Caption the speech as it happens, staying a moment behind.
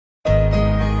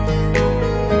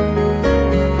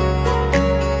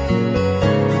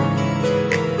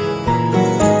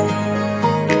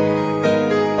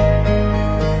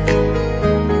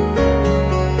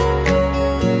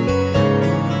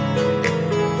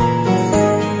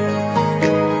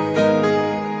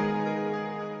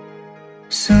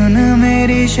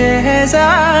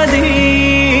शहजादी,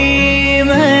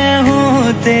 मैं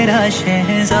हूँ तेरा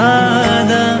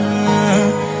शहजादा।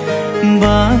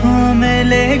 बाहों में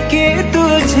लेके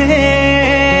तुझे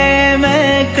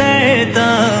मैं करता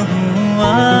हूँ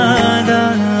वादा।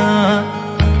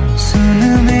 सुन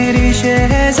मेरी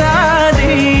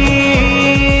शहजादी,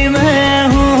 मैं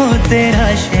हूँ तेरा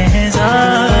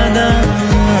शहजादा।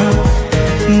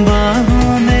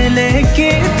 बाहों में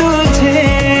लेके तुझे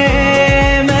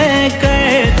मैं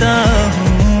करता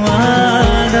हूँ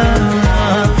वादा।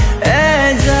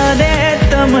 ऐ जाने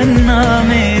तमन्ना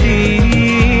मेरी,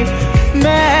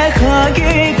 मैं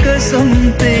खाके कसम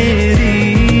तेरी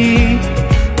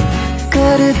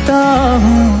करता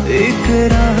हूँ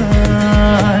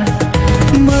इकरार।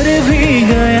 मर भी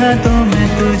गया तो मैं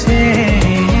तुझे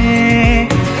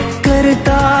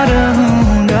करता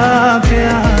रहूँगा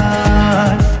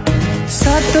प्यार।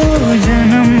 सातों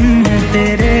जन्म में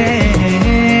तेरे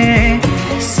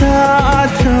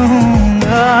साथ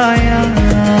रहूँगा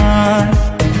यार।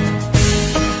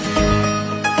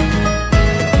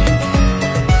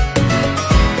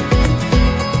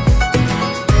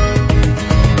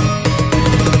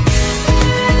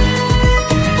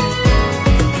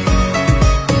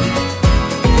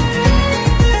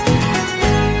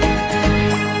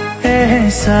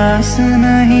 एहसास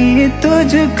नहीं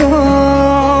तुझको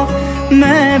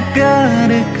मैं प्यार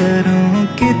करूं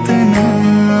कितना,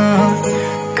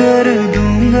 कर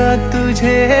दूंगा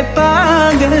तुझे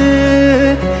पागल,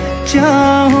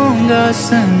 चाहूंगा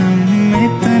सनम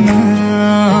इतना।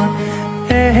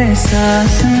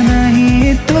 एहसास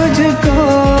नहीं तुझको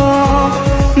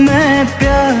मैं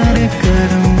प्यार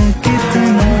करूं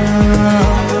कितना,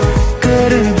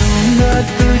 कर दूंगा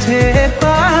तुझे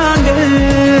पागल,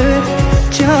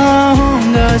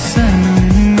 चाहूंगा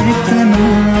सनम इतना।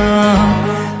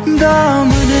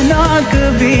 दामन ना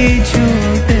कभी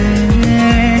छूटे,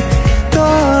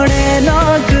 तोड़े ना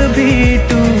कभी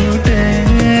टूटे,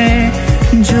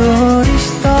 जो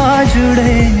रिश्ता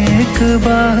जुड़े एक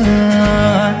बार।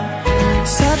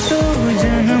 सातों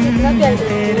जन्म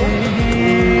तेरे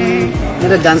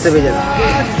मेरा जान से भेजा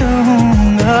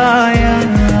रहूंगा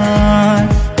यार।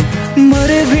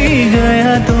 मर भी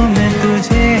गया तो मैं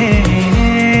तुझे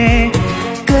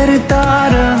करता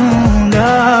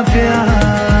रहूंगा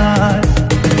प्यार।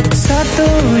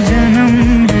 सातों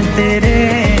जन्म तेरे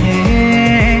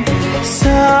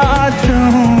साथ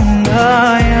रहूंगा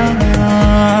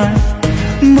यार।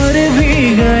 मर भी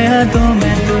गया तो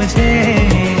मैं तुझे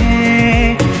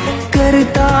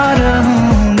करता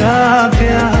रहूंगा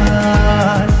प्यार।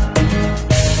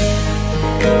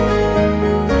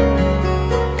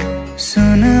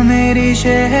 सुन मेरी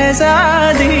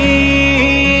शहजादी,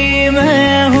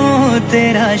 मैं हूँ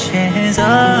तेरा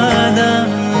शहजादा।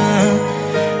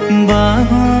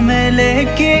 बाहों में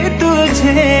लेके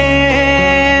तुझे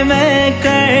मैं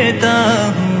करता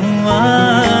हूँ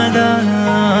वादा।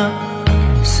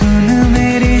 सुन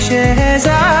मेरी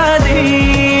शहजादी,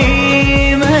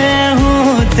 मैं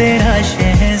हूँ तेरा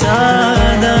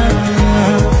शहजादा।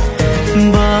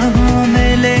 बाहों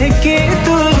में लेके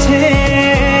तुझे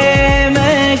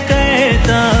मैं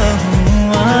करता हूँ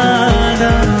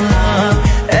वादा।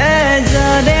 ऐ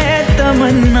जाने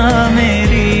तमन्ना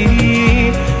मेरी,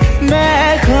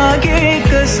 मैं खाके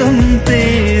कसम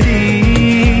तेरी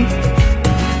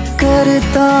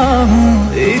करता हूँ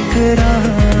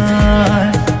इकरार।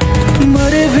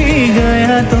 मर भी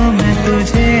गया तो मैं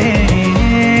तुझे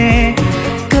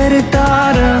करता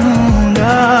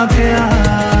रहूँगा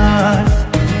प्यार।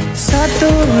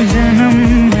 सातों जन्म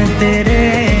में तेरे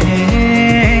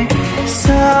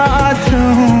साथ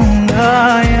रहूँगा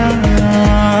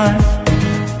यार।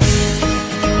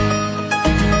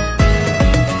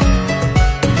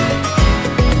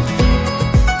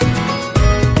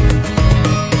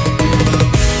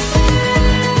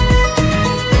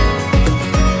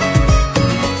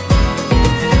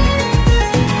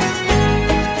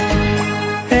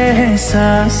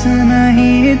 एहसास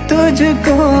नहीं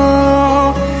तुझको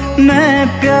मैं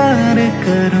प्यार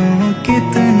करूं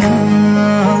कितना,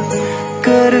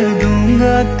 कर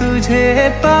दूंगा तुझे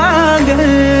पागल,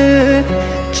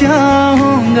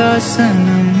 चाहूंगा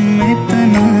सनम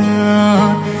इतना।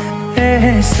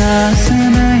 एहसास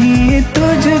नहीं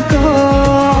तुझको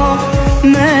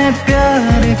मैं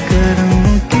प्यार करूं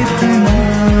कितना,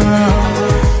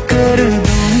 कर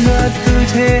दूंगा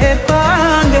तुझे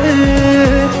पागल,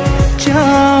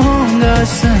 चाहूंगा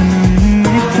सनम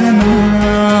इतना।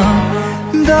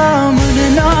 दामन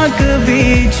ना कभी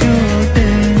छूटे,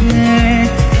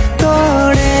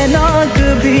 तोड़े ना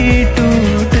कभी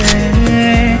टूटे,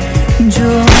 जो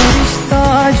रिश्ता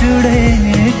जुड़े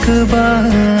एक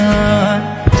बार।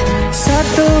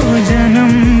 सातों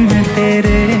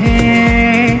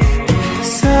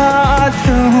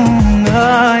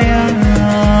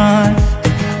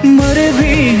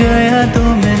भी गया तो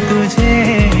मैं तुझे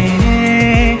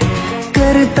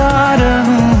करता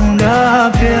रहूंगा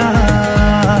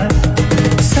प्यार।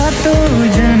 सातों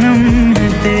जन्म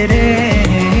में तेरे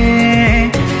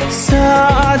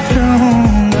साथ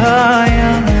रहूंगा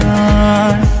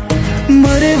यार।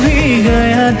 मर भी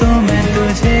गया तो मैं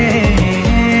तुझे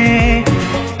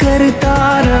करता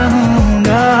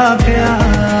रहूंगा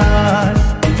प्यार।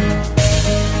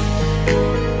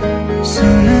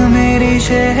 सुन मेरी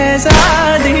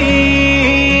शहजादी,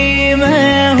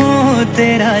 मैं हूँ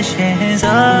तेरा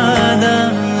शहजादा।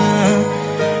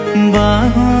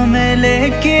 बाहों में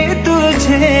लेके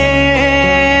तुझे